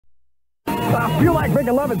I feel like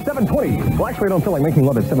making love at 7:20. Well, actually, I don't feel like making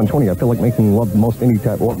love at 7:20. I feel like making love most any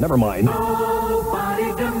time. Well, never mind.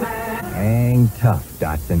 Hang tough,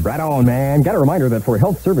 Dotson. Right on, man. Got a reminder that for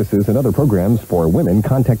health services and other programs for women,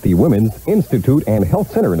 contact the Women's Institute and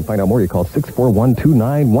Health Center. And to find out more, you call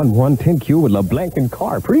 641-2911 10Q with LeBlanc and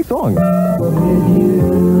Carr. Pretty song.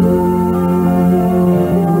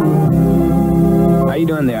 How you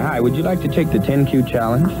doing there? Hi, would you like to take the 10Q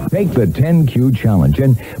challenge? Take the 10Q challenge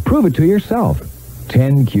and prove it to yourself.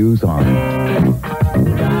 10Q's on.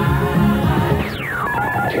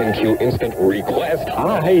 10Q instant request.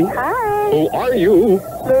 Hi. Hi. Who are you?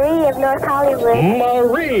 Marie of North Hollywood.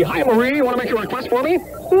 Marie. Hi, Marie. You want to make a request for me?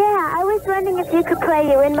 Yeah, I was wondering if you could play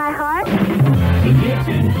You in My Heart.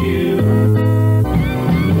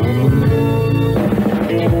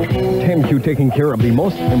 10Q taking care of the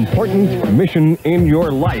most important mission in your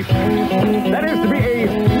life. That is to be a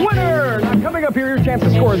winner. Now, coming up here, your chance to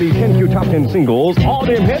score the 10Q Top 10 Singles, all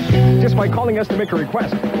damn hits, just by calling us to make a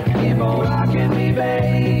request.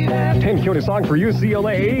 10Q a song for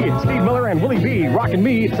UCLA. Steve Miller and Willie B. Rockin'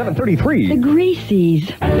 Me at 7:33. The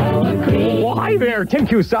Greasies. Well, hi there.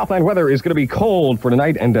 10Q Southland weather is going to be cold for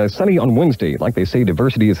tonight and sunny on Wednesday. Like they say,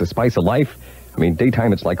 diversity is the spice of life. I mean,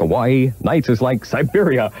 daytime it's like Hawaii, nights is like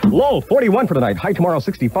Siberia. Low 41 for tonight, high tomorrow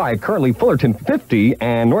 65, currently Fullerton 50,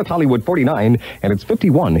 and North Hollywood 49, and it's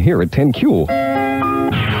 51 here at 10Q.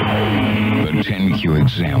 The 10Q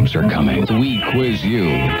exams are coming. We quiz you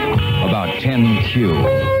about 10Q.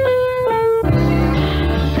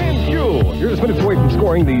 10Q! You're just minutes away from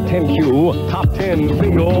scoring the 10Q Top 10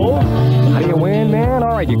 Singles. How do you win, man?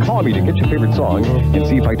 All right, you call me to get your favorite song and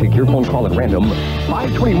see if I take your phone call at random.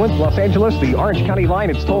 521 Los Angeles, the Orange County line,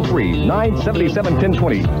 it's toll-free,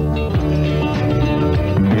 977-1020.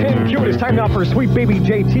 10Q, it's time now for Sweet Baby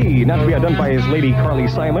JT, not to be outdone by his lady Carly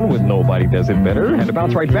Simon with Nobody Does It Better. Had to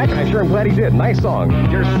bounce right back, and I sure am glad he did. Nice song.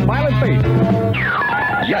 Your smiling face.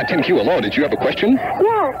 Yeah, 10Q, hello. Did you have a question?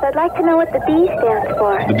 Yes, I'd like to know what the B stands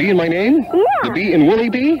for. The B in my name? Yeah. The B in Willie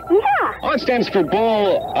B? Yeah. Oh, it stands for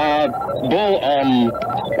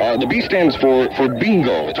the B stands for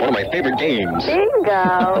bingo. It's one of my favorite games.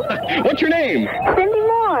 Bingo. What's your name? Cindy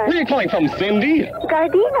Moore. Where are you calling from, Cindy?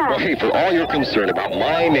 Gardena. Well, hey, for all your concern about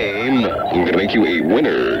my name, I'm going to make you a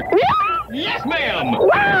winner. Really? Yes, ma'am.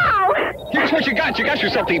 Wow. Here's what you got. You got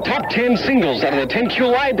yourself the top 10 singles out of the 10Q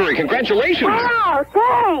library. Congratulations. Wow,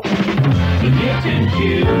 thanks.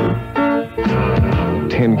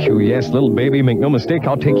 10Q, yes, little baby, make no mistake,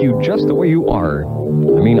 I'll take you just the way you are.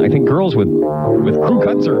 I mean, I think girls with crew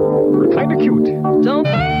cuts are kind of cute. Don't.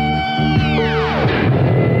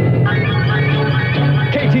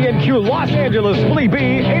 KTNQ Los Angeles, Willie B,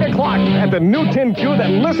 8 o'clock at the new 10Q that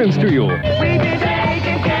listens to you.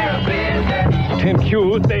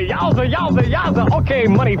 10Q, the yowza, yowza, yowza. Okay,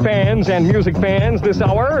 money fans and music fans, this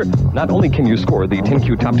hour, not only can you score the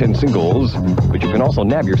 10Q Top 10 Singles, but you can also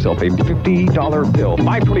nab yourself a $50 bill.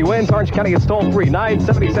 520 wins, Orange County, it's toll-free,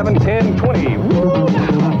 977-1020.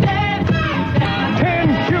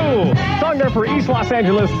 10Q, song there for East Los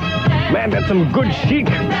Angeles. Man, that's some good chic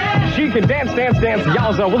and dance,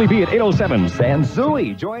 yowza. Willie B at 807.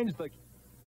 Sansui joins the...